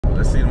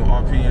Let's see them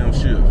RPM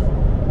shift.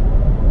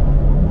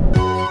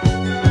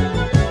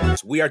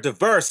 We are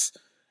diverse,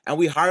 and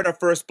we hired our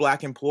first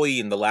black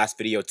employee in the last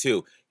video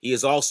too. He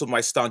is also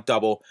my stunt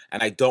double,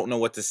 and I don't know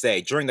what to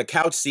say. During the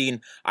couch scene,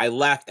 I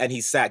left and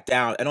he sat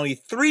down, and only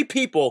 3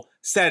 people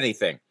said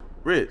anything.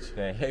 Rich.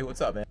 Hey,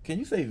 what's up, man? Can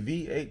you say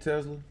V8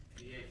 Tesla?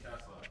 V8 Tesla.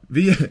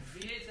 V8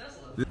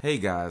 Tesla. Hey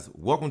guys,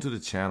 welcome to the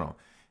channel.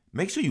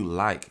 Make sure you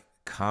like,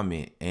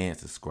 comment, and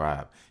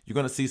subscribe. You're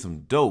gonna see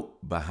some dope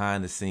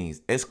behind the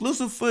scenes,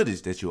 exclusive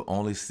footage that you'll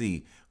only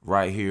see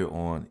right here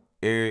on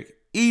Eric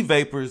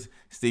Evapors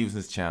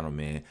Stevenson's channel,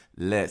 man.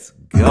 Let's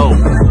go.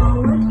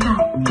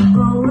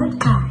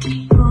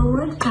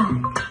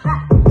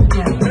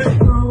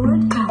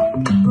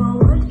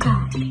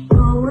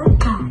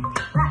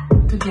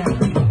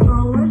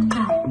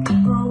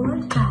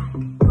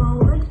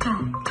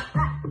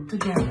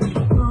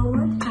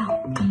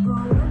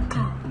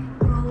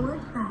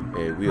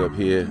 Hey, we up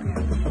here.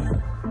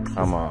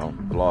 I'm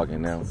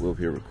vlogging now. We're up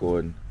here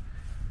recording.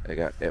 I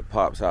got at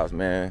Pop's house,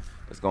 man.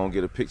 Let's go and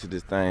get a picture of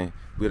this thing.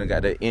 We done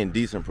got that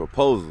indecent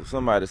proposal.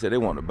 Somebody said they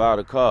want to buy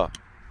the car.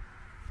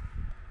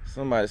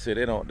 Somebody said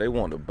they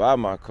want to buy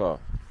my car.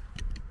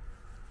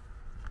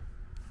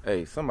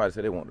 Hey, somebody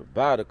said they want to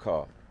buy the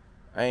car.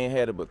 I ain't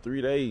had it but 3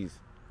 days.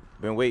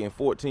 Been waiting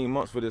 14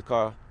 months for this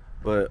car.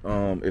 But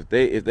if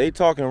they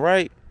talking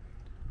right,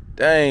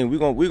 dang, we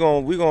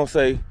gonna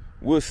say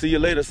we'll see you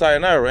later,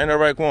 sayonara. Ain't that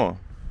right, Quan?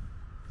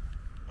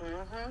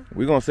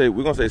 We're gonna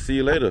say see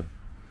you later.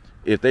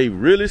 If they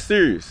really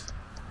serious.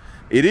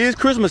 It is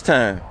Christmas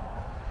time,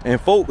 and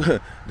folk,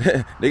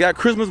 they got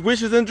Christmas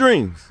wishes and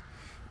dreams.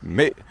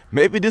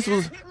 Maybe this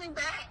was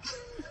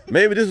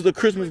a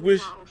Christmas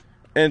wish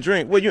and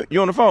dream. Well,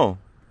 you on the phone?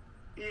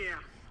 Yeah.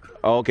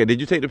 Oh, okay.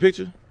 Did you take the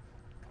picture?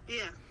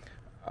 Yeah.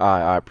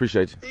 I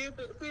appreciate you. See if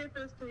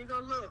it's, can you go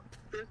look?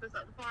 See if it's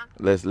up to par?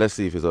 Let's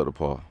see if it's up to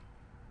par.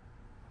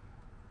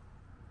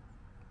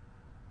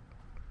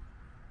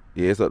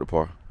 Yeah, it's up to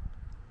par.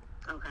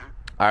 Okay.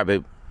 All right,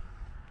 babe.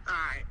 All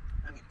right.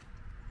 Okay.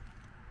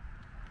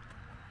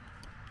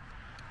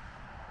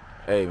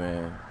 Hey,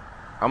 man,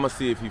 I'm gonna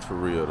see if he for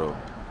real though.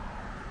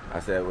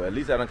 I said, well, at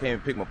least I done came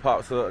and picked my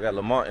pops up. I got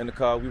Lamont in the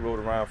car. We rode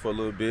around for a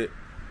little bit.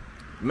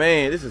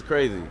 Man, this is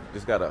crazy.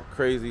 Just got a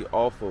crazy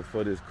offer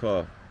for this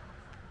car.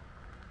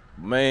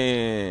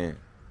 Man,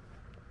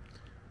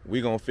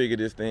 we gonna figure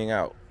this thing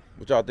out.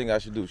 What y'all think I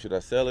should do? Should I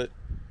sell it?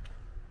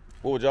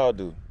 What would y'all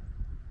do?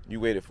 You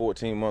waited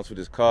 14 months for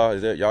this car.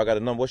 Is that y'all got a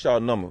number? What's y'all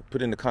number?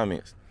 Put it in the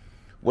comments.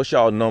 What's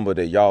y'all number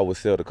that y'all would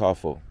sell the car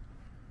for?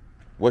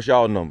 What's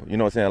y'all number? You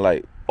know what I'm saying?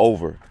 Like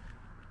over,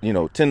 you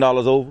know,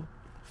 $10 over,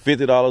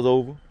 $50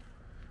 over.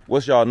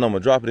 What's y'all number?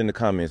 Drop it in the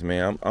comments,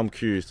 man. I'm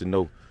curious to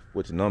know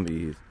what your number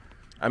is.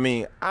 I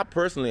mean, I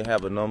personally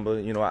have a number.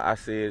 You know, I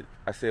said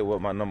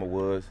what my number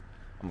was.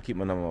 I'm gonna keep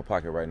my number in my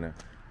pocket right now.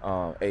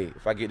 Hey,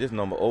 if I get this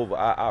number over,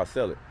 I'll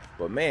sell it.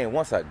 But man,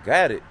 once I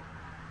got it,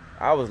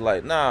 I was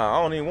like, nah,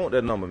 I don't even want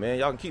that number, man.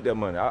 Y'all can keep that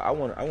money. I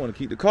want to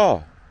keep the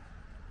car.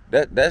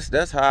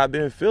 That's how I've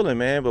been feeling,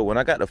 man. But when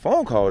I got the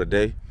phone call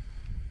today,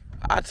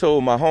 I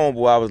told my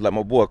homeboy, I was like,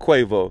 my boy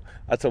Quavo.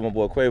 I told my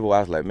boy Quavo, I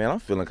was like, man, I'm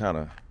feeling kind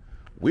of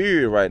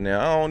weird right now.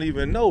 I don't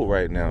even know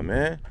right now,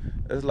 man.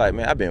 It's like,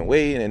 man, I've been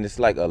waiting, and it's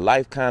like a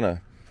life kind of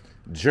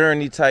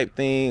journey type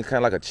thing,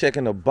 kind of like a check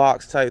in the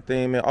box type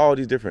thing, man. All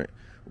these different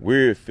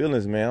weird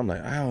feelings, man. I'm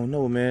like, I don't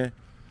know, man.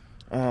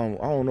 I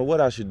don't know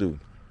what I should do.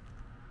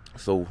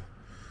 So,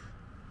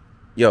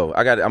 yo,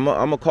 I'm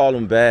gonna call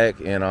him back,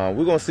 and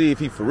we're gonna see if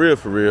he for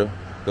real.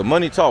 The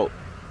money talk.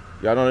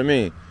 Y'all know what I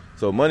mean?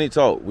 So money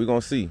talk. We're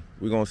gonna see.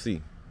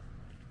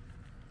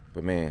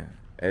 But man,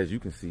 as you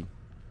can see,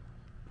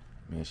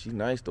 man, she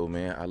nice though,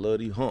 man. I love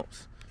these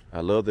humps.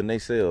 I love the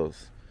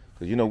nacelles.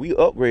 Cause you know, we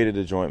upgraded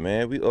the joint,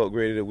 man. We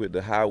upgraded it with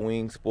the high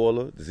wing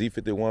spoiler, the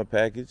Z51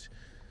 package,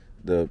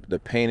 the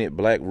painted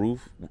black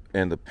roof,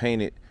 and the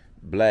painted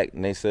black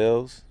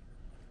nacelles.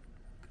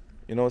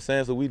 You know what I'm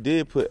saying? So we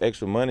did put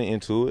extra money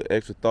into it,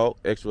 extra thought,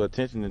 extra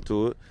attention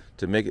into it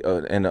to make it,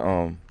 and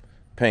the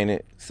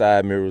painted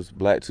side mirrors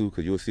black too,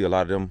 because you'll see a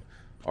lot of them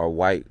are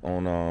white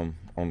on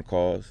the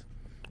cars,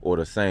 or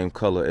the same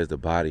color as the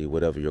body,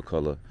 whatever your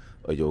color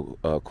of your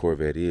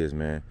Corvette is,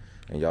 man.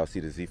 And y'all see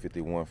the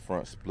Z51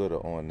 front splitter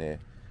on there,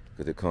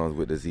 because it comes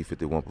with the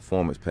Z51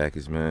 performance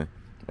package, man,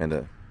 and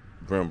the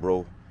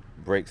Brembo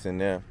brakes in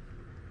there,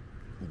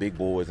 big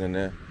boys in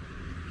there.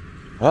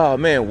 Oh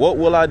man, what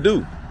will I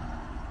do?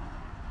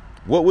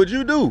 What would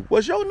you do?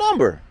 What's your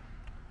number?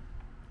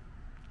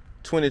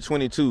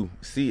 2022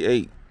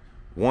 C8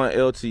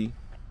 1LT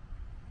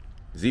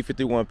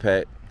Z51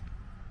 pack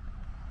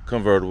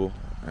convertible,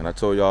 and I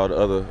told y'all the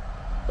other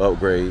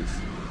upgrades.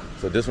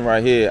 So this one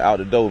right here out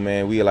the door,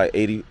 man, we are like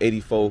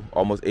 84,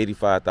 almost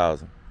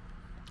 85,000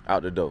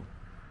 out the door.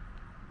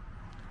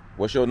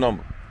 What's your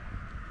number?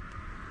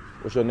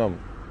 What's your number?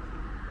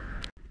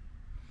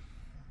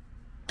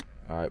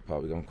 All right,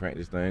 Pop, we're gonna crank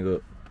this thing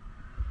up.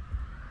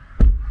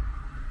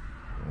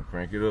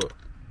 Crank it up.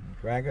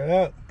 Crank it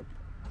up.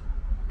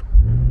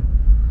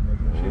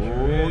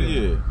 Oh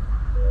yeah.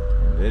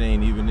 It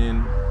ain't even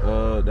in,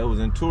 that was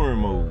in touring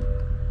mode.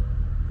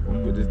 I'm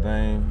gonna put this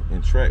thing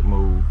in track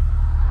mode.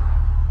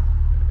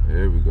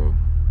 There we go.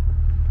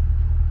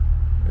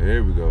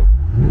 There we go.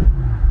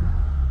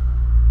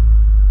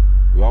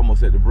 We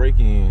almost at the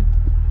break-in.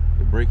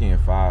 The break-in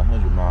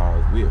 500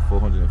 miles. We at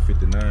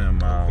 459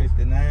 miles.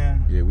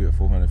 59? Yeah, we at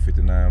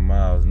 459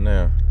 miles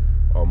now.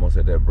 Almost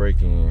at that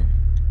break-in.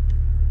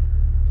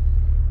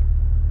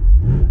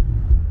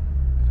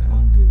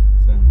 Sound good.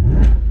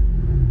 Sound good.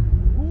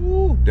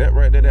 Ooh, that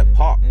right there, that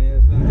pop. Yeah,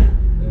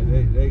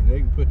 they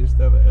can put this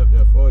stuff up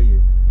there for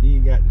you. You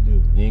ain't got to do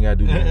it. You ain't gotta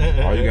do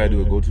nothing. All you gotta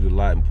do is go to the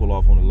lot and pull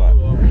off on the lot.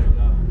 Pull off on the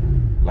lot.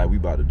 Like we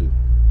about to do.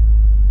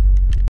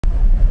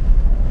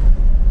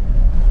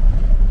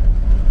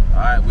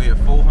 Alright, we at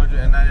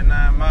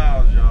 499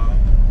 miles, y'all.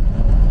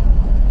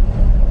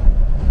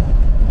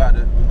 We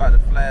about to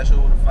flash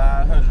over the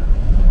 500.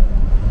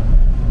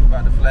 We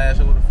about to flash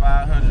over the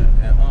 500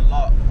 and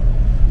unlock.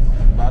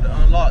 About to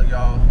unlock,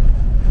 y'all.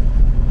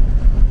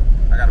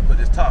 I gotta put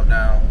this top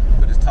down.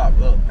 Put this top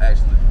up,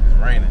 actually. It's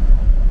raining.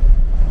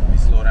 Let me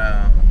slow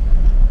down.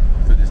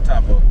 Put this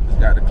top up. Just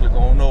gotta click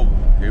on over.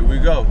 Here we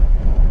go.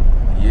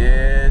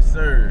 Yes,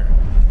 sir.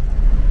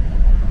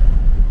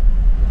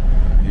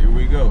 Here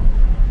we go.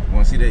 You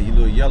wanna see that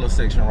little yellow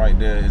section right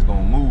there is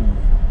gonna move.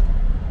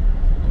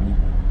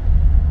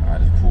 I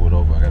just pull it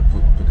over. I gotta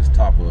put this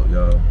top up,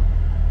 y'all.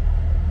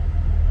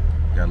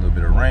 Got a little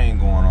bit of rain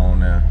going on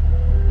now.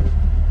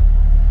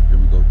 Here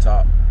we go,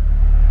 top.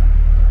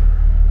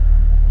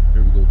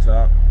 Here we go,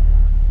 top.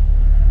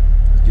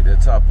 Let's get that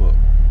top up.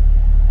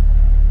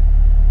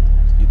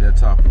 Let's get that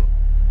top up.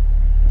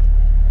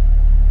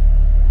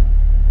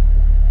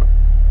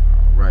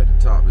 All right, the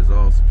top is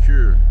all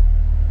secure.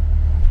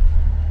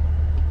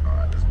 All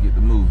right, let's get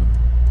the moving.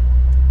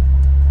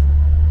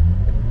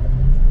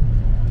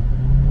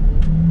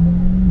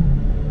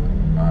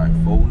 All right,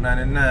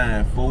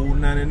 499,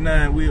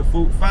 499. We're at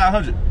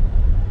 500.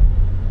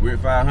 We're at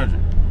 500.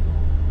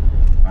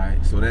 All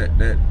right, so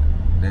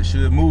that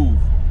should move.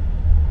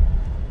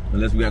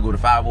 Unless we gotta go to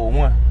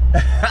 501.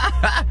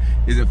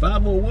 Is it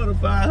 501 or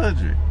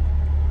 500?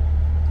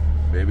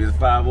 Maybe it's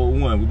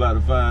 501. We about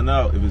to find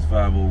out if it's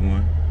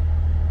 501.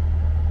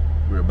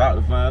 We're about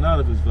to find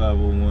out if it's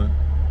 501.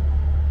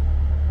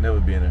 Never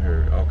be in a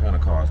hurry. All kind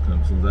of cars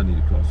come as soon as I need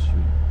to cross the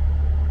street.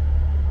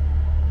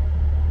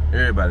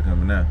 Everybody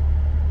coming now.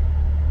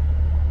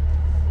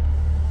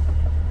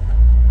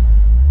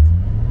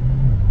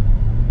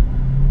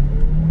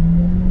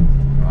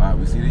 All right,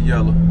 we see the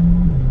yellow.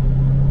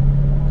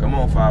 Come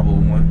on,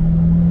 501.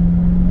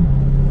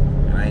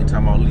 And I ain't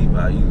talking about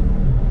Levi either.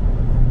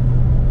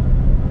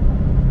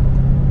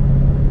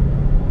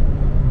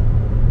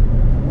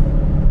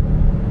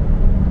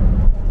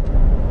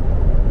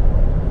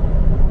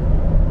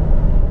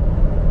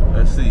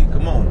 Let's see,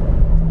 come on.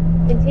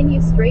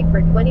 Continue straight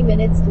for 20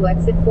 minutes to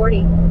exit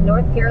 40,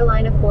 North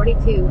Carolina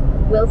 42,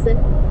 Wilson,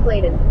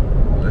 Clayton.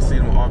 Let's see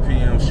them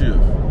RPM shift.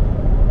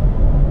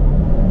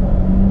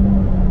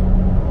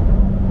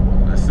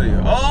 Let's see.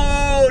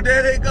 Oh,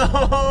 there they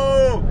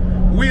go.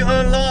 We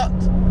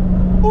unlocked.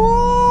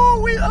 Ooh,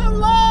 we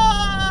unlocked.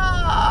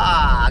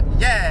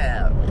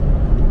 Yeah.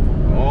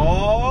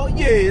 Oh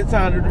yeah, it's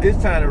time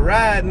to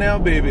ride now,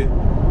 baby.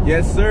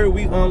 Yes, sir.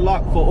 We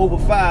unlocked for over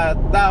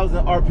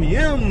 5,000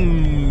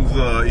 RPMs,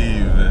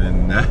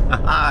 even.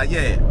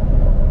 Yeah.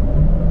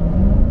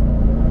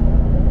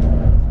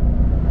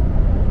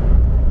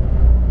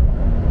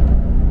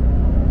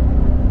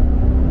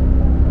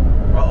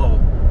 Uh-oh.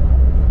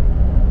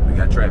 We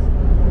got traffic.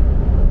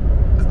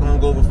 Let's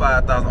go over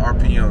 5,000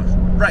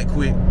 RPMs right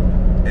quick,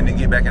 and then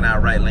get back in our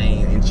right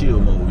lane in chill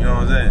mode. You know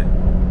what I'm saying?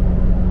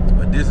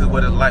 But this is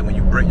what it's like when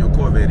you break your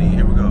Corvette in.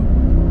 Here we go.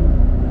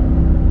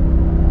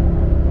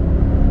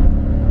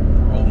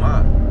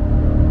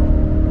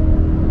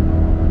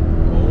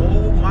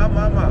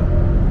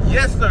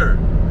 Yes, sir.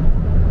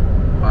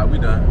 All right, we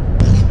done.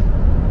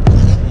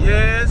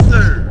 Yes,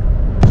 sir.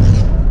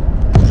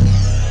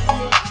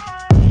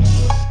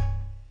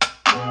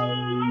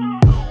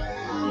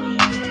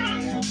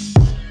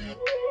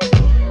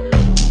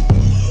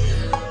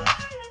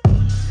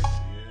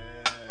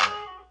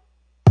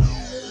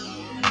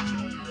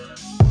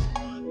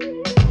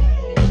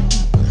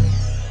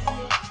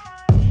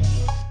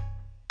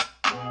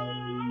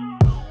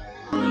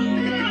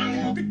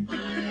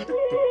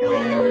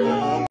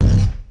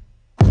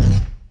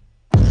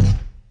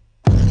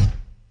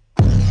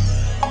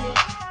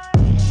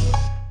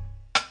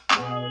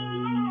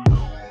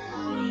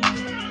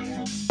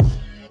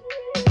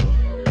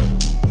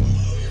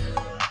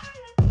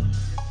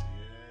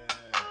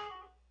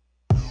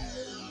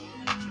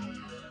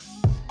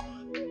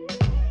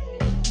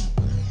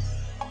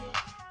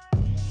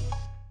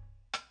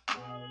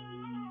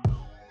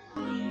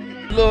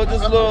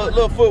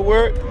 Little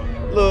footwork.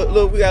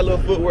 Look, we got a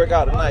little footwork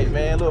out tonight,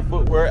 man. Little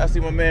footwork. I see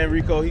my man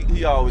Rico.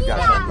 He always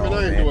got something on,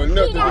 I ain't man. doing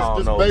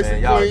nothing. Just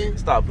basic clean.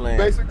 Stop playing.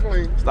 Basic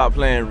clean. Stop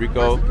playing,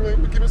 Rico. Basic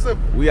clean. We keep it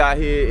simple. We out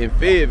here in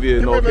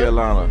Fayetteville, North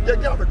Carolina. Yeah,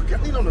 get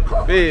on the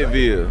car.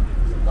 Fayetteville.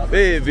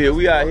 Fayetteville,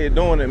 we out here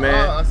doing it,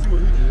 man. I see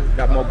what he did.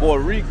 Got my boy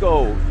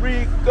Rico.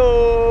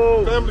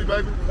 Rico! Family,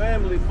 baby.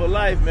 Family for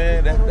life,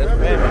 man. That's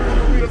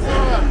family.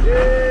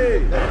 Yeah.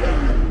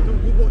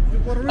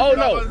 Oh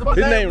no,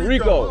 his name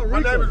Rico. My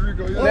name is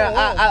Rico. Yeah.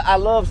 Now I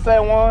love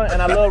San Juan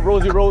and I love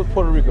Rosie Rose,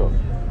 Puerto Rico.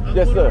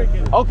 Yes, sir.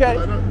 Okay.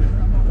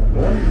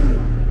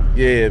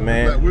 Yeah,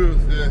 man. Black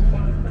wheels, yeah.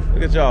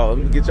 Look at y'all.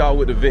 Let me get y'all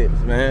with the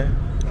vets, man.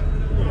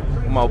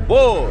 My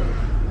boy.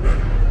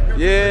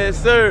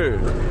 Yes, sir.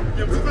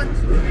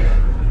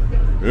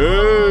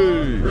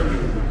 Hey.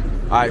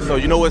 All right, so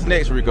you know what's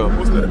next, Rico?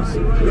 What's next?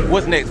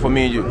 What's next for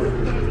me and you?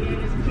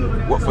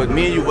 What for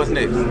me and you? What's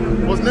next?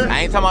 What's next?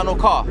 I ain't talking about no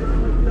car.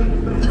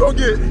 You gonna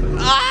get?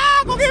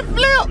 I'm gonna get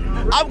flipped.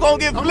 I'm gonna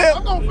get flipped.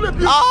 I'm gonna flip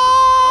you.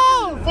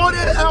 Oh!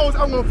 48 hours,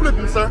 I'm gonna flip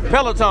you, sir.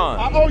 Peloton.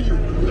 I owe you.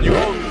 You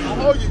owe me.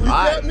 I owe you. You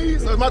tapped me,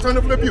 so it's my turn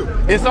to flip you.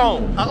 It's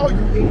on. I owe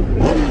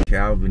you.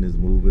 Calvin is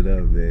moving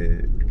up,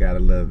 man. Gotta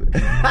love it.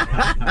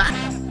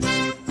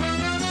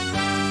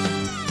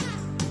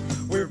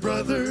 We're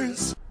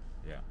brothers.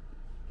 Yeah.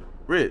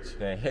 Rich.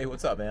 Hey,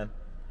 what's up, man?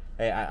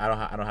 Hey, I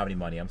don't have any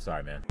money. I'm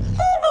sorry, man.